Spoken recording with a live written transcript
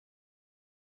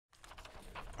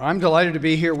I'm delighted to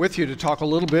be here with you to talk a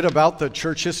little bit about the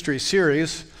church history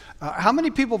series. How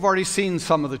many people have already seen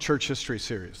some of the church history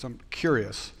series? I'm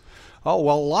curious. Oh,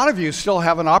 well, a lot of you still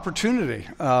have an opportunity.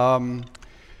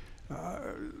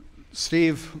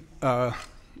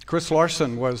 Chris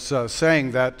Larson was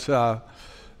saying that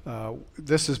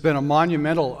this has been a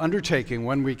monumental undertaking.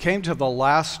 When we came to the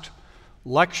last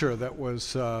lecture that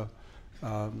was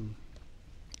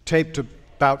taped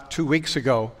about 2 weeks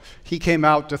ago, he came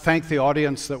out to thank the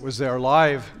audience that was there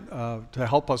live to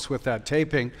help us with that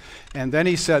taping. And then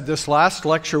he said this last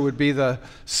lecture would be the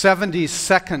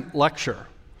 72nd lecture.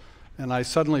 And I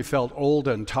suddenly felt old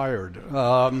and tired.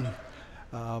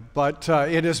 But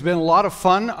it has been a lot of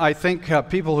fun. I think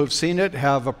people who've seen it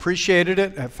have appreciated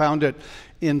it, have found it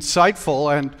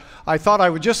insightful. And I thought I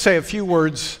would just say a few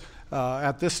words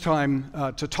at this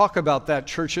time to talk about that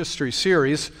church history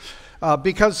series.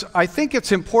 Because I think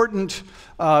it's important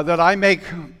that I make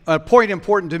a point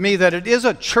important to me that it is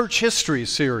a church history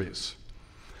series.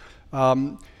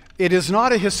 It is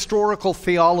not a historical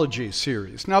theology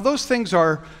series. Now, those things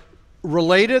are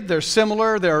related, they're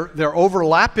similar, they're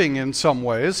overlapping in some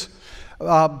ways,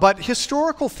 but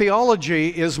historical theology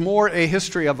is more a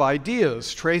history of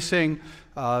ideas, tracing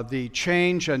the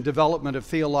change and development of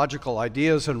theological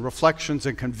ideas and reflections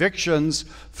and convictions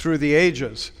through the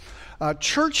ages.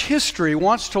 Church history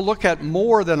wants to look at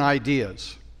more than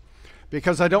ideas,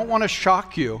 because I don't want to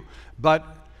shock you, but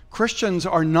Christians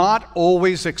are not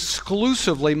always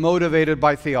exclusively motivated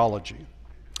by theology.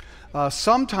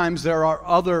 Sometimes there are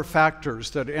other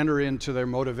factors that enter into their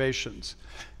motivations.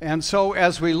 And so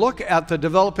as we look at the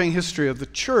developing history of the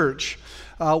church,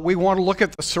 we want to look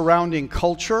at the surrounding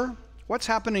culture. What's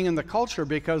happening in the culture?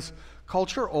 Because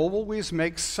culture always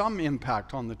makes some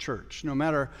impact on the church. No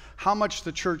matter how much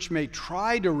the church may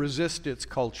try to resist its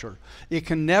culture, it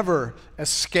can never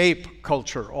escape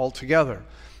culture altogether.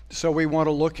 So we want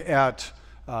to look at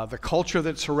the culture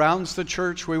that surrounds the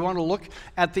church. We want to look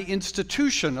at the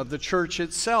institution of the church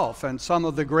itself and some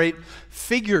of the great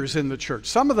figures in the church.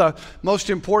 Some of the most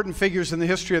important figures in the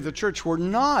history of the church were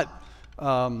not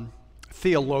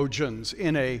theologians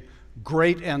in a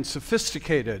great and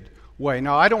sophisticated way.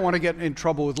 Now, I don't want to get in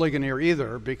trouble with Ligonier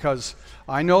either, because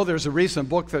I know there's a recent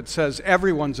book that says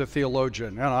everyone's a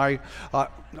theologian, and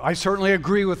I certainly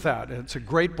agree with that. It's a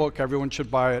great book. Everyone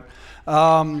should buy it.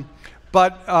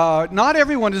 But not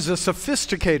everyone is a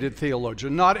sophisticated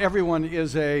theologian. Not everyone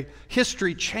is a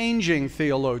history-changing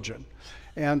theologian.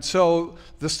 And so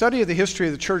the study of the history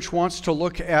of the church wants to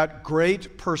look at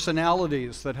great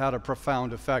personalities that had a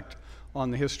profound effect on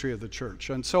the history of the church.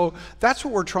 And so that's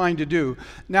what we're trying to do.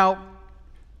 Now,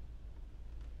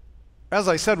 as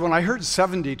I said, when I heard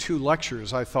 72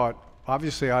 lectures, I thought,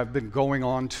 obviously I've been going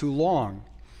on too long.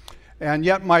 And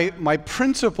yet my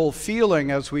principal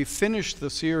feeling as we finished the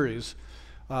series,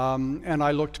 and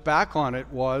I looked back on it,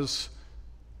 was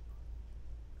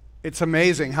it's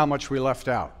amazing how much we left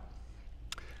out.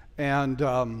 And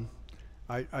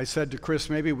I said to Chris,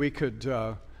 maybe we could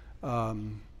do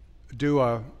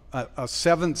a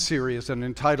seventh series and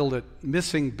entitled it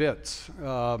Missing Bits.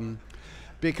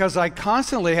 Because I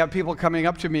constantly have people coming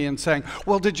up to me and saying,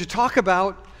 well, did you talk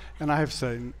about... And I have to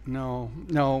say, no,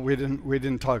 we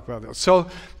didn't talk about this. So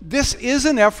this is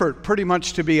an effort pretty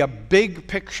much to be a big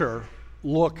picture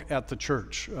look at the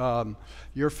church.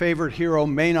 Your favorite hero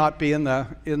may not be in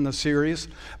the series,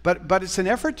 but it's an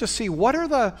effort to see what are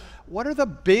the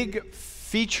big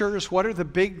features, what are the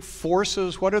big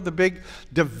forces, what are the big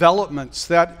developments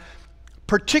that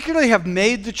particularly have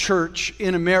made the church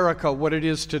in America what it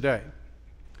is today.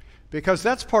 Because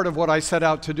that's part of what I set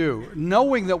out to do.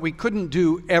 Knowing that we couldn't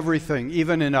do everything,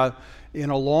 even in a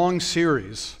long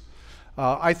series,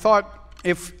 I thought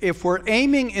if we're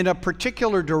aiming in a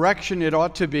particular direction, it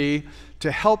ought to be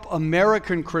to help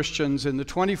American Christians in the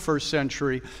 21st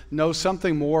century know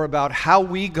something more about how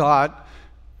we got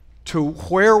to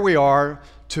where we are,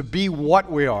 to be what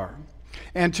we are,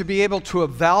 and to be able to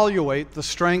evaluate the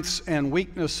strengths and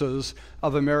weaknesses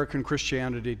of American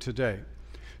Christianity today.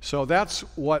 So that's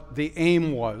what the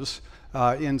aim was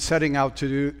in setting out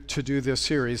to do this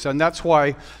series. And that's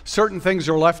why certain things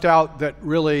are left out that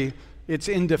really it's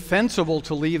indefensible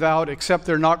to leave out, except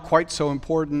they're not quite so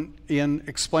important in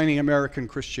explaining American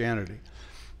Christianity.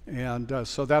 And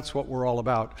so that's what we're all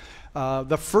about.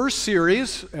 The first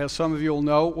series, as some of you will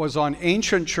know, was on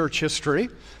ancient church history,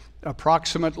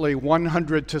 approximately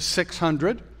 100 to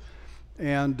 600.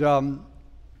 And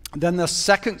then the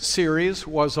second series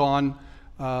was on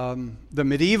the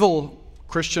medieval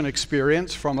Christian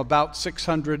experience from about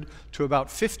 600 to about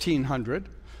 1500.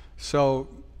 So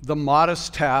the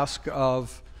modest task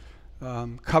of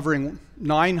covering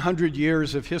 900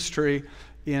 years of history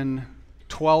in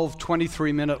 12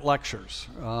 23-minute lectures.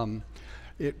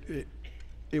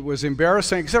 It was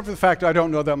embarrassing, except for the fact I don't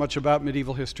know that much about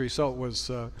medieval history, so it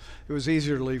was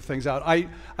easier to leave things out.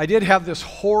 I did have this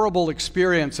horrible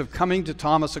experience of coming to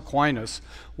Thomas Aquinas,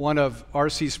 one of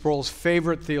R.C. Sproul's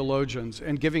favorite theologians,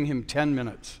 and giving him 10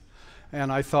 minutes.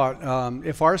 And I thought,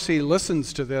 if R.C.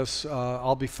 listens to this,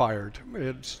 I'll be fired.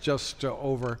 It's just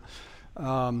over.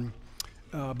 But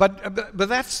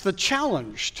that's the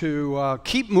challenge, to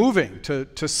keep moving,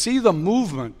 to see the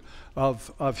movement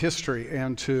of history,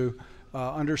 and to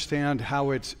understand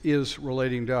how it is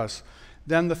relating to us.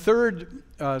 Then the third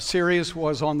series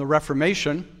was on the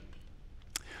Reformation,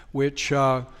 which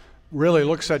really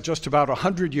looks at just about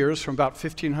 100 years, from about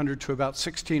 1500 to about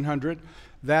 1600.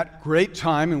 That great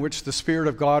time in which the Spirit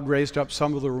of God raised up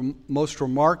some of the most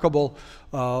remarkable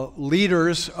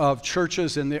leaders of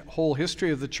churches in the whole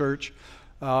history of the church,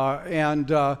 and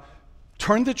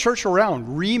turned the church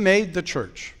around, remade the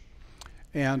church.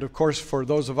 And of course, for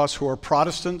those of us who are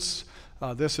Protestants,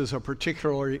 this is a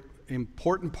particularly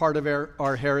important part of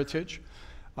our heritage.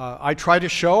 I try to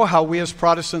show how we as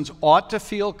Protestants ought to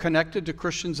feel connected to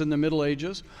Christians in the Middle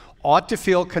Ages, ought to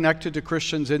feel connected to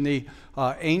Christians in the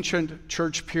ancient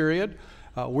church period.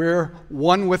 We're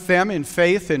one with them in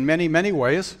faith in many, many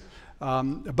ways.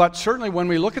 But certainly when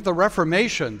we look at the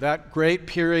Reformation, that great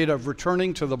period of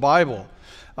returning to the Bible,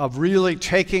 of really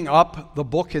taking up the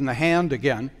book in the hand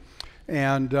again,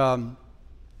 and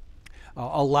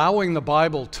allowing the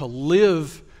Bible to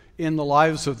live in the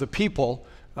lives of the people,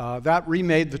 that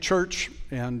remade the church,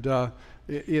 and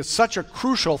it's such a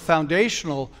crucial,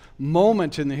 foundational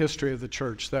moment in the history of the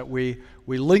church that we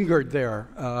lingered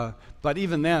there. But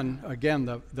even then, again,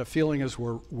 the feeling is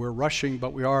we're rushing,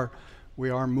 but we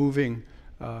are moving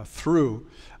through.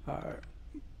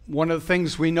 One of the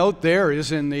things we note there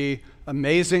is, in the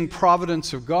amazing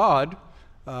providence of God,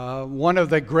 one of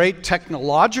the great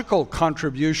technological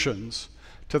contributions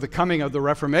to the coming of the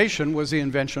Reformation was the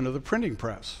invention of the printing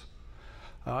press.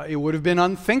 It would have been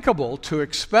unthinkable to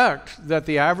expect that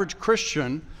the average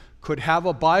Christian could have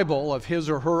a Bible of his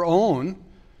or her own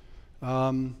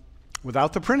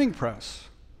without the printing press.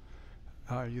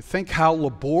 You think how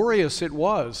laborious it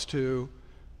was to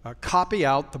copy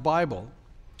out the Bible.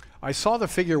 I saw the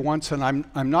figure once, and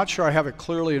I'm not sure I have it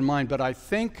clearly in mind, but I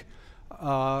think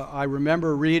I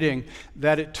remember reading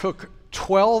that it took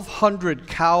 1,200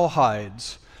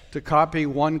 cowhides to copy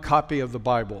one copy of the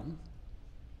Bible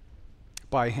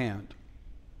by hand.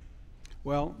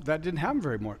 Well, that didn't happen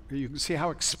very much. You can see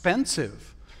how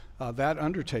expensive that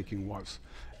undertaking was.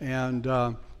 And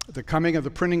the coming of the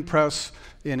printing press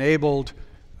enabled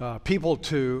people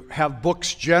to have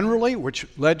books generally, which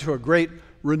led to a great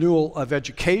renewal of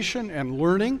education and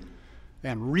learning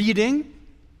and reading.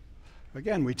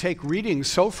 Again, we take reading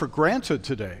so for granted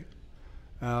today,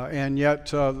 and yet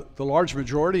the large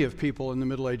majority of people in the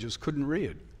Middle Ages couldn't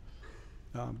read.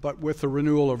 But with the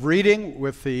renewal of reading,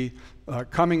 with the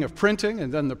coming of printing,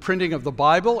 and then the printing of the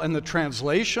Bible and the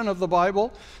translation of the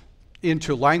Bible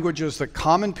into languages that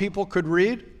common people could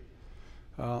read,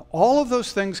 all of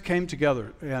those things came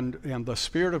together, and the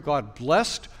Spirit of God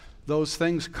blessed those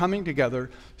things coming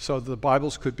together so the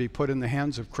Bibles could be put in the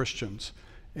hands of Christians.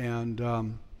 And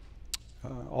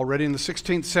already in the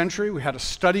 16th century, we had a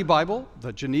study Bible,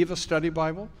 the Geneva Study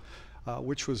Bible,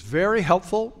 which was very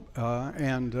helpful,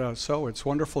 and so it's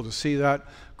wonderful to see that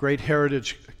great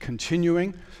heritage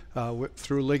continuing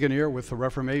through Ligonier with the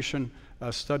Reformation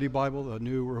Study Bible, the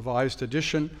new revised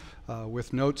edition,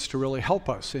 with notes to really help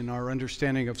us in our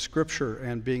understanding of Scripture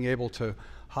and being able to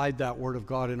hide that Word of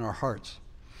God in our hearts.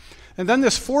 And then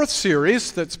this fourth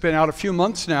series that's been out a few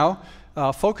months now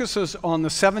focuses on the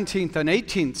 17th and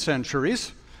 18th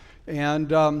centuries,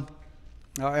 and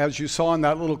as you saw in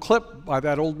that little clip by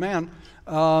that old man,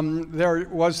 there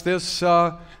was this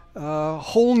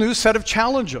whole new set of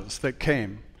challenges that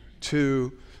came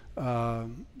to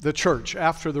the church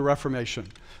after the Reformation.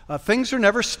 Things are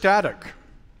never static.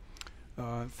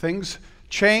 Things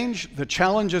change, the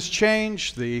challenges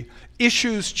change, the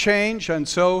issues change, and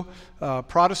so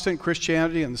Protestant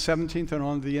Christianity in the 17th and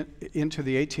on into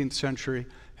the 18th century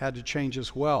had to change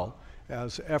as well,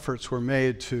 as efforts were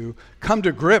made to come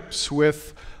to grips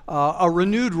with a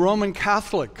renewed Roman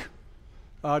Catholic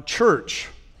church.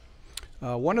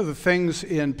 One of the things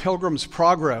in Pilgrim's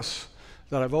Progress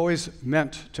that I've always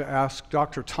meant to ask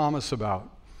Dr. Thomas about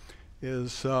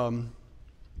is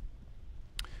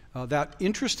that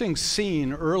interesting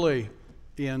scene early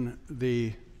in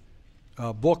the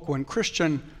book when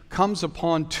Christian comes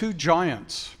upon two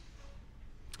giants,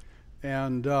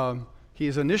 and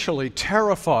He's initially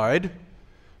terrified.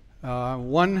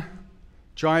 One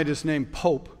giant is named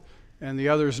Pope, and the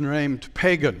other is named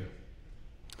Pagan.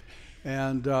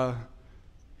 And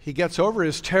he gets over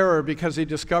his terror because he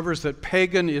discovers that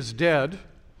Pagan is dead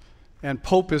and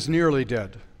Pope is nearly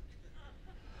dead.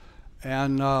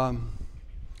 And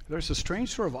there's a strange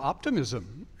sort of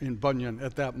optimism in Bunyan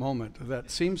at that moment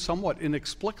that seems somewhat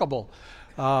inexplicable.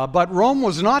 But Rome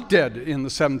was not dead in the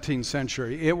 17th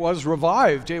century. It was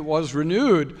revived, it was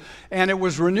renewed, and it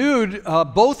was renewed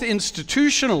both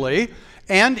institutionally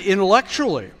and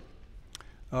intellectually.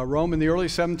 Rome in the early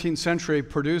 17th century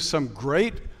produced some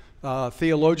great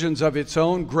theologians of its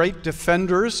own, great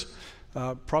defenders,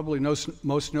 probably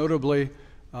most notably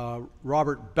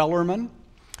Robert Bellarmine.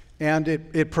 And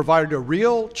it provided a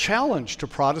real challenge to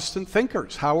Protestant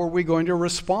thinkers. How are we going to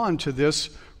respond to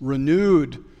this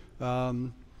renewed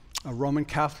Roman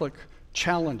Catholic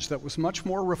challenge that was much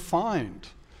more refined?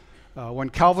 When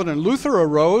Calvin and Luther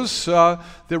arose, the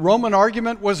Roman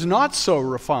argument was not so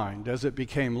refined as it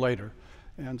became later.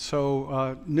 And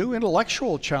so new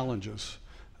intellectual challenges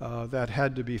that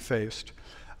had to be faced.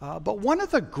 But one of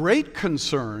the great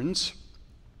concerns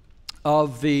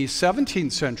of the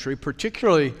 17th century,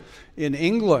 particularly in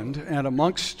England and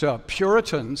amongst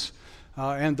Puritans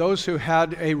and those who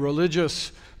had a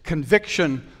religious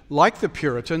conviction like the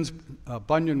Puritans,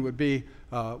 Bunyan would be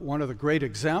one of the great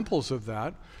examples of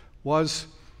that, was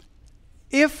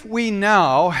if we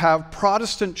now have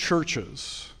Protestant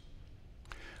churches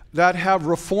that have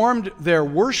reformed their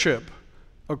worship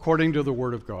according to the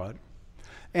Word of God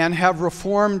and have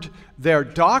reformed their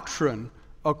doctrine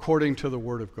according to the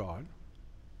Word of God,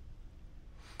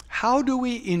 how do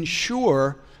we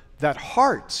ensure that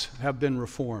hearts have been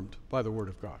reformed by the Word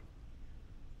of God?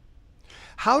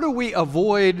 How do we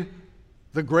avoid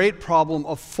the great problem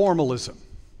of formalism?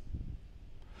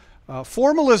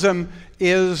 Formalism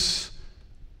is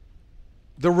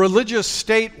the religious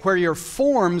state where your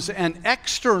forms and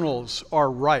externals are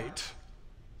right,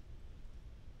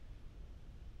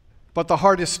 but the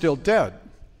heart is still dead.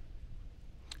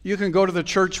 You can go to the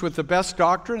church with the best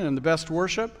doctrine and the best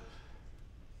worship,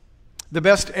 the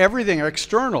best everything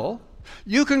external.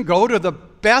 You can go to the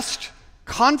best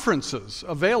conferences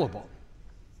available.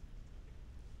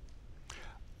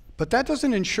 But that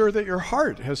doesn't ensure that your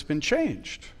heart has been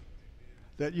changed,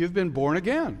 that you've been born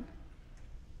again.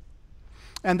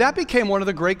 And that became one of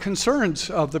the great concerns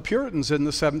of the Puritans in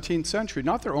the 17th century.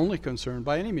 Not their only concern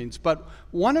by any means, but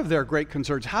one of their great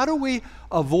concerns. How do we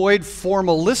avoid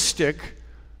formalistic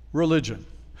religion?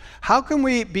 How can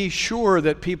we be sure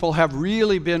that people have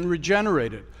really been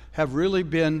regenerated, have really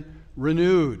been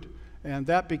renewed? And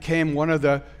that became one of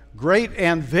the great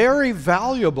and very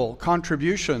valuable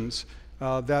contributions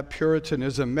that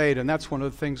Puritanism made. And that's one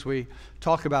of the things we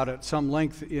talk about at some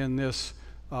length in this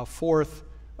fourth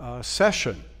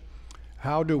session.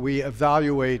 How do we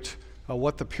evaluate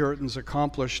what the Puritans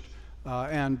accomplished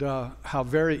and how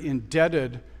very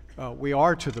indebted we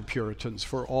are to the Puritans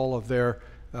for all of their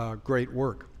great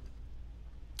work.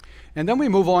 And then we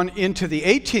move on into the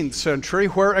 18th century,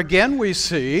 where again we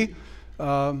see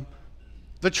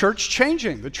the church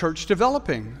changing, the church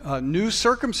developing, new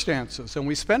circumstances. And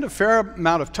we spend a fair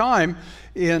amount of time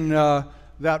in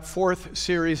that fourth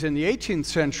series in the 18th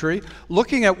century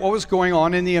looking at what was going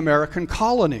on in the American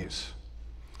colonies.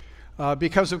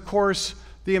 Because, of course,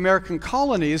 the American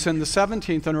colonies in the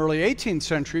 17th and early 18th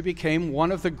century became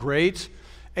one of the great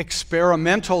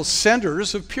experimental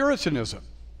centers of Puritanism.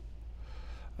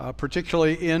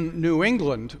 Particularly in New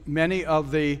England, many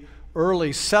of the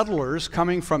early settlers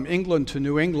coming from England to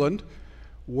New England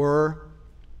were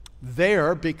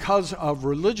there because of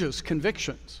religious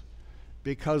convictions,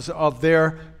 because of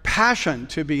their passion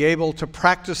to be able to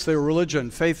practice their religion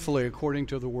faithfully according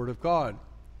to the Word of God.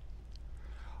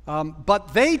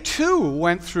 But they too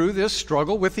went through this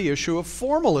struggle with the issue of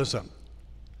formalism.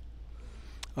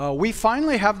 We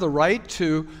finally have the right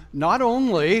to not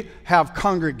only have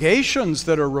congregations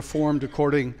that are reformed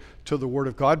according to the Word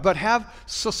of God, but have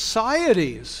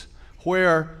societies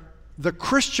where the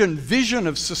Christian vision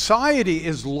of society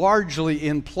is largely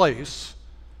in place.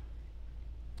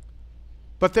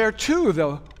 But there too,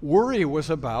 the worry was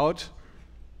about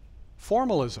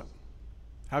formalism.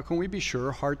 How can we be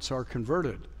sure hearts are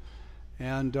converted?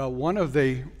 And one of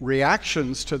the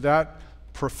reactions to that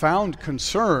profound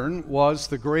concern was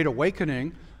the Great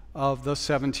Awakening of the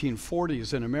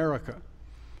 1740s in America.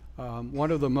 One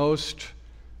of the most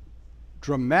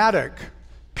dramatic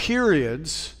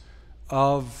periods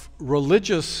of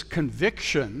religious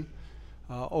conviction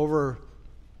over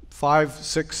 5,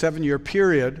 6, 7 year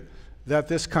period that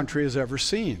this country has ever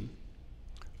seen.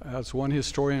 as one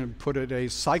historian put it, a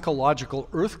psychological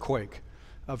earthquake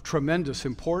of tremendous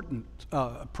important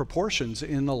proportions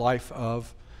in the life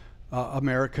of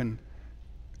American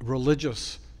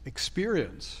religious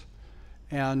experience.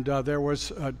 And there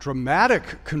was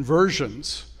dramatic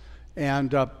conversions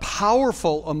and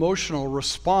powerful emotional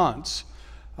response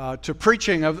to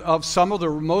preaching of some of the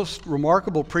most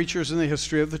remarkable preachers in the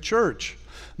history of the church.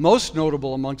 Most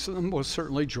notable amongst them was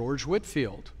certainly George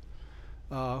Whitefield,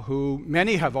 who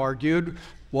many have argued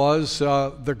was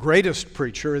the greatest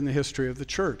preacher in the history of the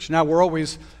church. Now, we're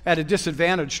always at a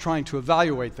disadvantage trying to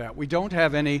evaluate that. We don't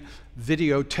have any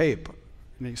videotape,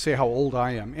 and you say how old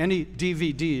I am, any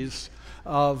DVDs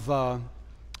of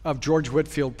George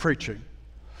Whitefield preaching,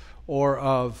 or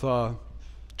of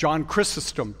John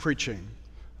Chrysostom preaching,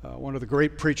 one of the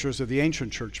great preachers of the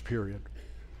ancient church period.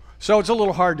 So it's a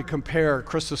little hard to compare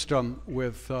Chrysostom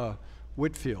with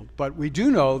Whitefield, but we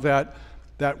do know that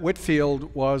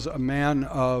Whitefield was a man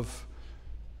of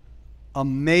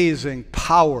amazing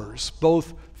powers,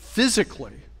 both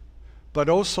physically but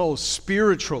also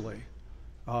spiritually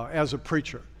as a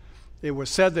preacher. It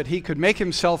was said that he could make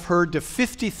himself heard to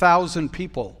 50,000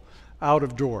 people out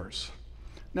of doors.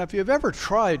 Now, if you've ever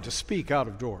tried to speak out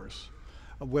of doors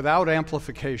without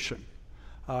amplification,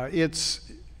 it's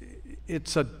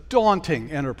a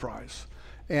daunting enterprise.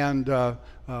 And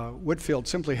Whitefield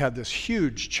simply had this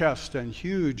huge chest and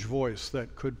huge voice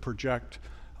that could project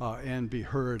and be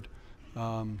heard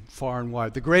far and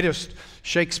wide. The greatest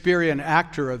Shakespearean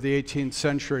actor of the 18th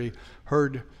century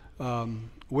heard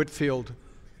Whitefield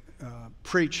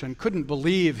preach and couldn't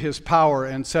believe his power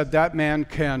and said, "That man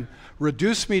can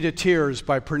reduce me to tears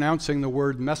by pronouncing the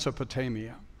word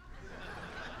Mesopotamia."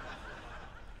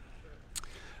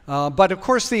 But of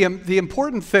course, the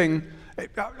important thing,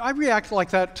 I react like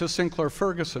that to Sinclair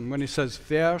Ferguson when he says,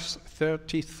 verse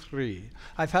 33.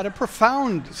 I've had a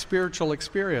profound spiritual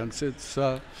experience. It's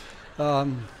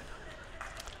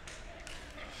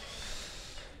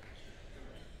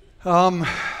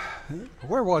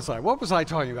where was I? What was I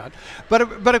talking about?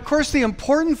 But of course, the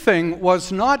important thing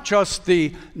was not just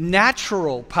the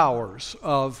natural powers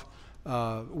of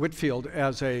Whitefield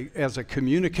as a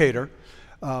communicator,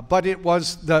 but it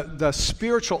was the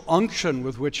spiritual unction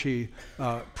with which he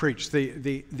preached,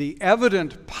 the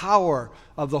evident power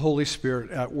of the Holy Spirit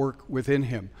at work within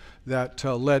him that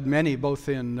led many, both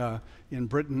in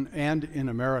Britain and in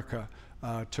America,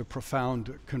 to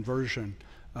profound conversion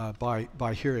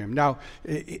by hearing him. Now,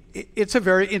 it's a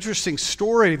very interesting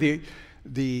story.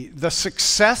 The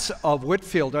success of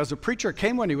Whitefield as a preacher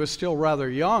came when he was still rather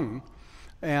young.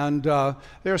 And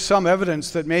there's some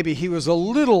evidence that maybe he was a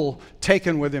little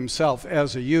taken with himself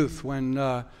as a youth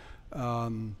when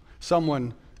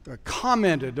someone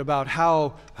commented about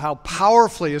how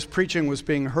powerfully his preaching was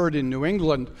being heard in New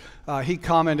England. He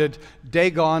commented,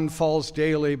 "Dagon falls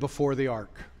daily before the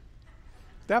ark."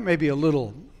 That may be a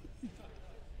little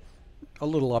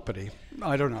uppity.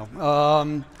 I don't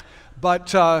know.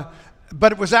 But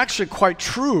it was actually quite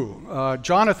true.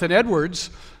 Jonathan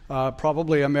Edwards,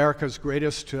 probably America's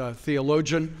greatest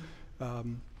theologian,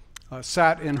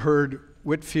 sat and heard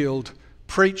Whitefield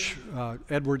preach.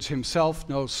 Edwards himself,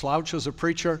 no slouch as a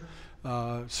preacher,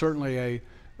 certainly a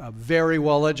very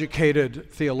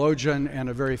well-educated theologian and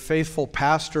a very faithful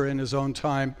pastor in his own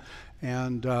time.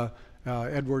 And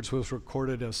Edwards was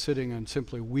recorded as sitting and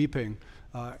simply weeping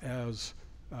as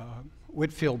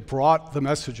Whitefield brought the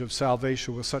message of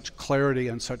salvation with such clarity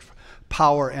and such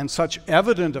power and such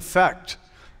evident effect.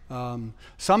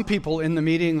 Some people in the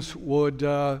meetings would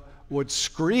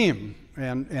scream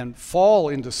and fall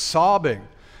into sobbing,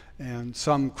 and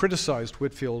some criticized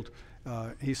Whitefield.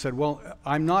 He said, "Well,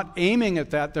 I'm not aiming at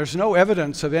that. There's no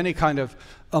evidence of any kind of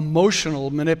emotional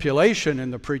manipulation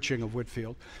in the preaching of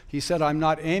Whitefield." He said, "I'm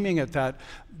not aiming at that.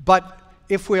 But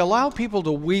if we allow people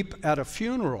to weep at a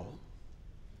funeral,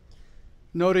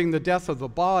 noting the death of the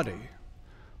body,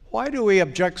 why do we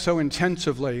object so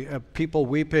intensively at people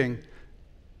weeping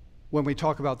when we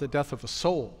talk about the death of a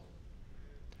soul?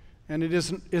 And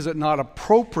is it not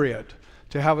appropriate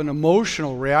to have an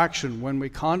emotional reaction when we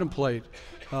contemplate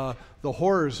the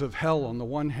horrors of hell on the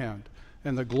one hand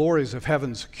and the glories of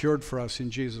heaven secured for us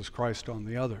in Jesus Christ on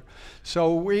the other?"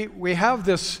 So we have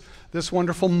this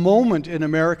wonderful moment in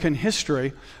American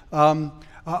history,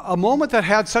 a moment that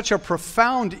had such a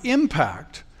profound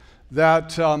impact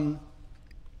that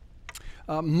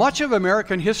much of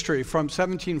American history from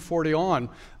 1740 on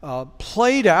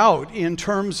played out in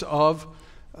terms of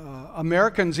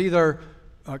Americans either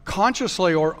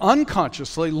consciously or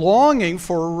unconsciously longing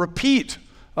for a repeat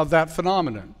of that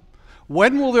phenomenon.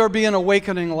 When will there be an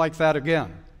awakening like that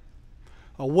again?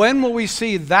 When will we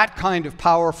see that kind of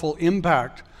powerful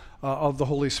impact of the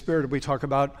Holy Spirit? We talk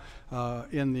about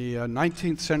in the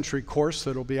 19th century course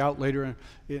that will be out later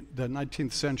in the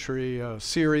 19th century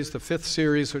series, the 5th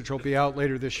series, which will be out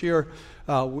later this year.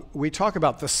 We talk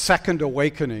about the Second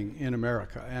Awakening in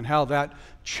America and how that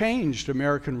changed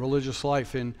American religious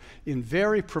life in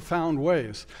very profound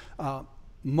ways.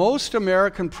 Most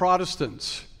American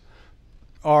Protestants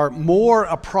are more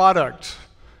a product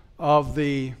of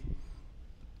the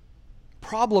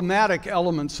problematic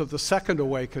elements of the Second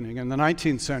Awakening in the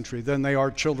 19th century than they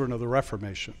are children of the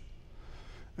Reformation.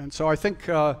 And so I think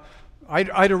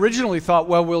I'd originally thought,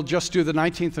 well, we'll just do the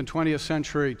 19th and 20th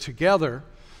century together,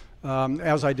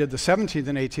 as I did the 17th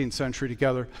and 18th century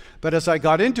together. But as I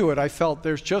got into it, I felt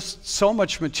there's just so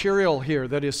much material here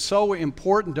that is so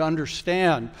important to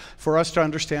understand, for us to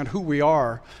understand who we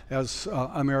are as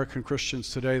American Christians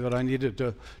today, that I needed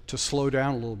to slow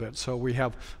down a little bit. So we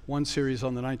have one series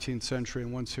on the 19th century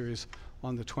and one series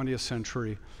on the 20th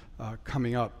century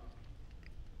coming up.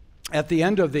 At the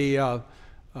end of the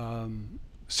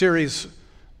series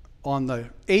on the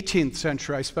 18th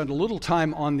century, I spent a little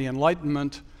time on the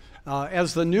Enlightenment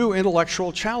as the new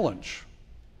intellectual challenge.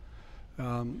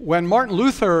 When Martin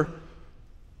Luther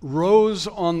rose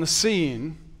on the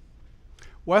scene,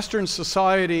 Western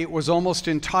society was almost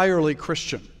entirely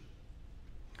Christian.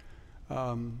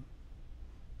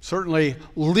 Certainly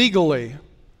legally,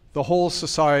 the whole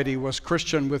society was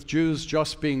Christian, with Jews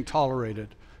just being tolerated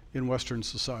in Western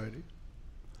society.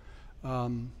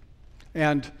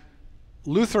 And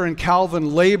Luther and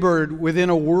Calvin labored within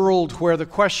a world where the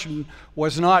question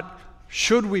was not,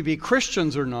 should we be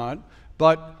Christians or not,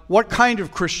 but what kind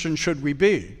of Christian should we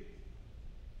be?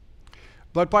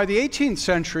 But by the 18th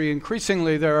century,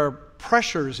 increasingly there are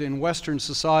pressures in Western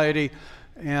society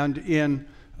and in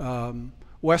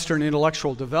Western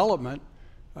intellectual development,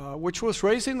 which was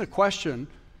raising the question,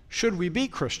 should we be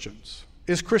Christians?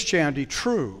 Is Christianity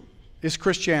true? Is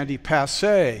Christianity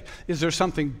passé? Is there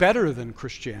something better than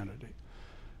Christianity?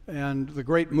 And the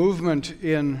great movement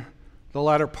in the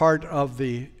latter part of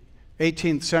the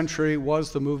 18th century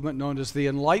was the movement known as the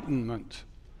Enlightenment.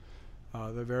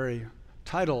 The very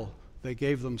title they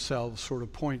gave themselves sort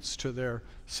of points to their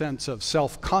sense of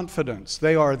self-confidence.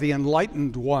 They are the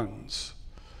enlightened ones.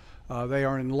 They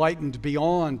are enlightened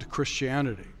beyond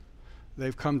Christianity.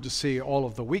 They've come to see all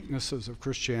of the weaknesses of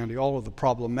Christianity, all of the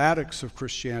problematics of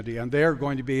Christianity, and they're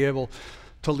going to be able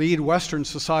to lead Western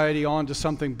society on to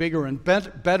something bigger and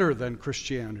better than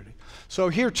Christianity. So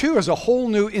here too is a whole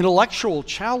new intellectual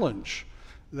challenge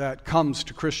that comes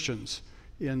to Christians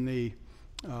in the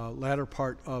latter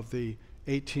part of the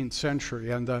 18th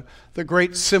century. And the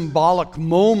great symbolic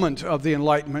moment of the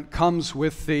Enlightenment comes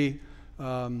with the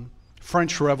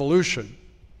French Revolution.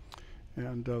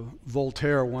 And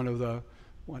Voltaire, one of the,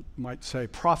 one might say,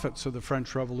 prophets of the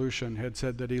French Revolution, had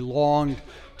said that he longed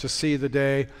to see the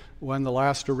day when the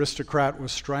last aristocrat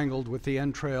was strangled with the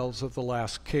entrails of the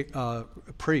last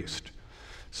priest.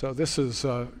 So this is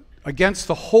against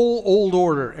the whole old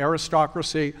order,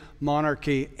 aristocracy,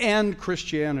 monarchy, and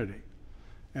Christianity.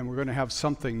 And we're going to have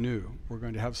something new. We're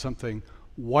going to have something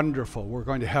wonderful. We're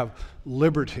going to have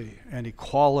liberty and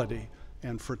equality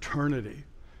and fraternity.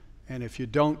 And if you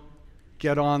don't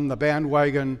get on the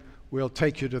bandwagon, we'll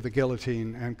take you to the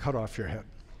guillotine and cut off your head.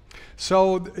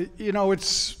 So, you know,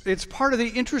 it's part of the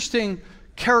interesting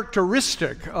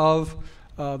characteristic of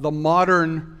the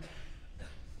modern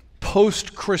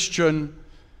post-Christian,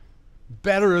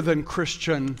 better than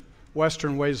Christian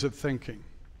Western ways of thinking.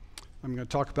 I'm going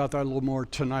to talk about that a little more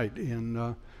tonight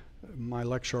in my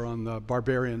lecture on the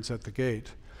barbarians at the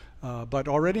gate. But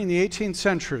already in the 18th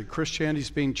century, Christianity is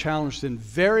being challenged in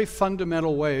very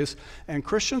fundamental ways, and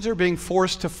Christians are being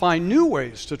forced to find new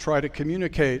ways to try to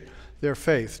communicate their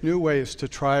faith, new ways to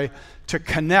try to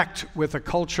connect with a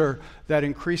culture that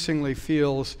increasingly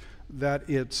feels that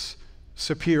it's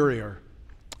superior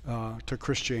to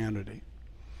Christianity.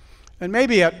 And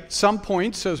maybe at some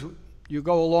points, as you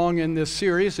go along in this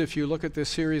series, if you look at this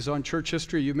series on church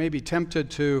history, you may be tempted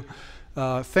to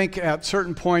think at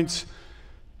certain points,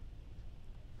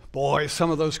 boy,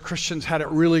 some of those Christians had it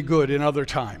really good in other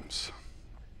times.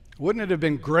 Wouldn't it have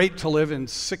been great to live in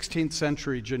 16th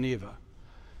century Geneva?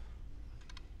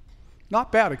 Not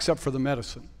bad, except for the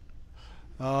medicine.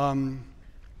 Wouldn't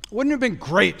it have been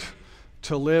great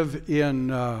to live in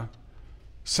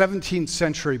 17th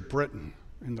century Britain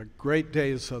in the great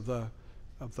days of the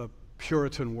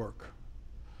Puritan work?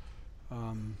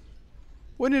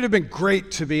 Wouldn't it have been great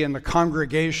to be in the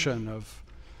congregation of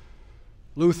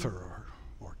Luther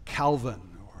or Calvin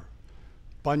or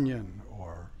Bunyan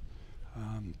or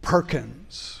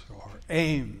Perkins or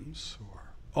Ames or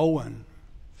Owen.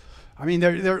 I mean,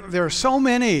 there are so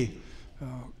many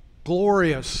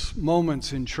glorious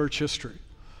moments in church history.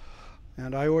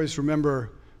 And I always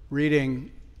remember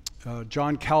reading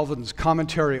John Calvin's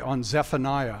commentary on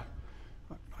Zephaniah.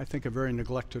 I think a very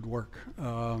neglected work.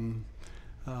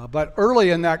 But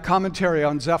early in that commentary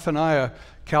on Zephaniah,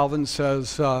 Calvin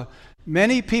says,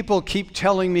 many people keep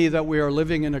telling me that we are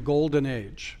living in a golden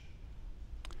age.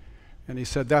 And he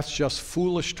said, that's just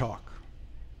foolish talk.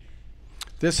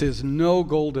 This is no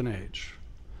golden age.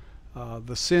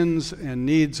 The sins and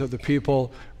needs of the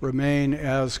people remain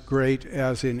as great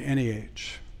as in any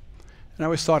age. And I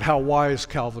always thought how wise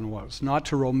Calvin was, not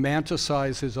to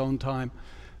romanticize his own time,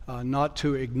 not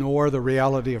to ignore the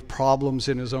reality of problems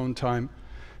in his own time.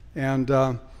 And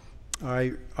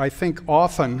I think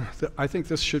often, I think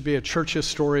this should be a church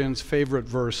historian's favorite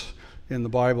verse in the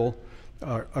Bible,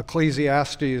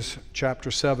 Ecclesiastes chapter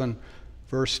 7,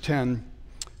 verse 10,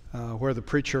 where the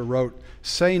preacher wrote,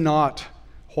 "Say not,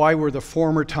 why were the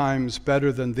former times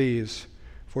better than these?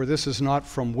 For this is not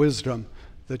from wisdom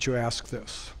that you ask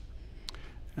this."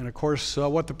 And of course,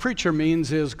 what the preacher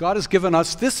means is God has given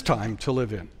us this time to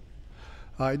live in.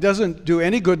 It doesn't do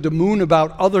any good to moon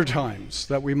about other times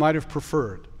that we might have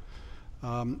preferred.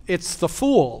 It's the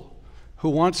fool who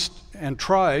wants and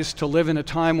tries to live in a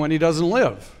time when he doesn't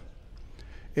live.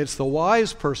 It's the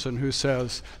wise person who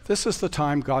says, this is the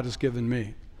time God has given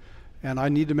me, and I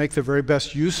need to make the very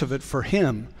best use of it for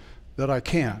him that I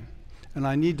can. And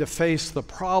I need to face the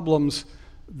problems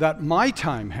that my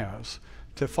time has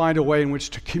to find a way in which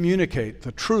to communicate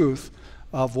the truth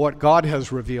of what God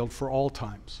has revealed for all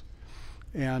times.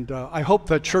 And I hope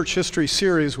the Church History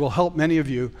series will help many of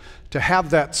you to have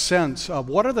that sense of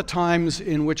what are the times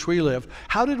in which we live,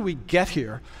 how did we get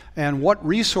here, and what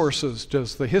resources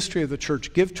does the history of the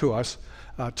church give to us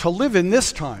to live in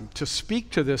this time, to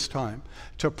speak to this time,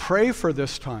 to pray for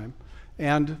this time,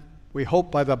 and we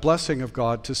hope by the blessing of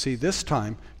God to see this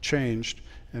time changed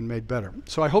and made better.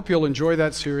 So I hope you'll enjoy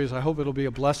that series. I hope it'll be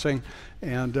a blessing,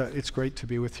 and it's great to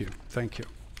be with you. Thank you.